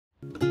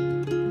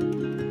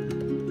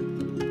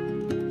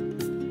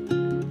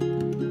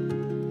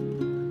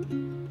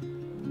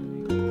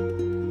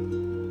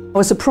I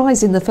was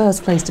surprised in the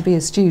first place to be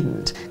a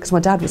student because my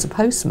dad was a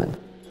postman.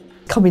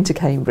 Coming to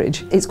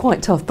Cambridge, it's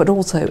quite tough, but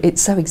also it's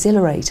so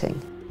exhilarating.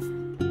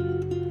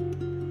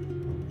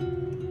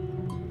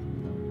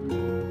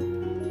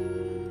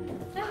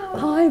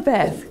 Hi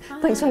Beth,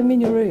 thanks for having me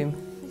in your room.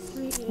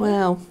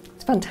 Wow,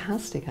 it's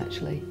fantastic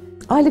actually.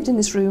 I lived in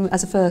this room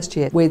as a first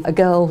year with a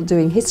girl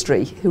doing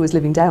history who was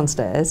living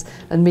downstairs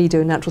and me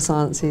doing natural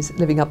sciences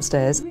living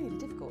upstairs. Really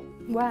difficult.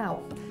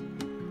 Wow.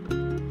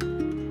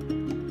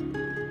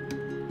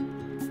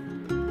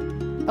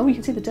 Oh, you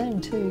can see the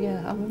dome too,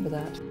 yeah, I remember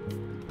that.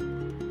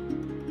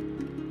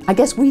 I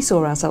guess we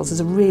saw ourselves as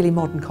a really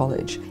modern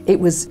college. It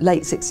was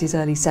late 60s,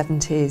 early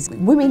 70s.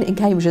 Women in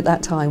Cambridge at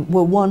that time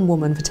were 1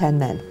 woman for 10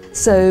 men.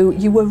 So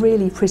you were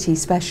really pretty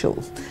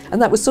special. And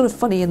that was sort of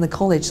funny in the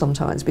college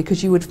sometimes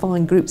because you would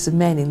find groups of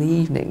men in the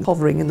evening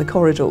hovering in the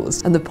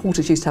corridors and the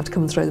porters used to have to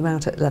come and throw them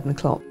out at 11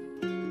 o'clock.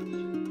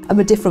 I'm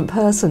a different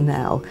person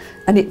now,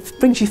 and it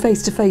brings you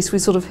face to face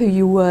with sort of who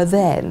you were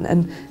then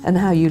and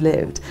how you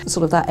lived.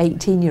 Sort of that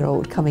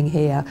 18-year-old coming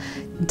here,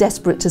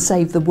 desperate to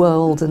save the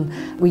world, and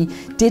we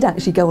did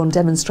actually go on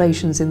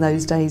demonstrations in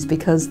those days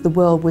because the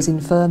world was in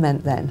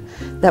ferment then.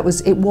 It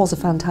was a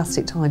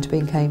fantastic time to be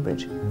in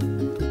Cambridge.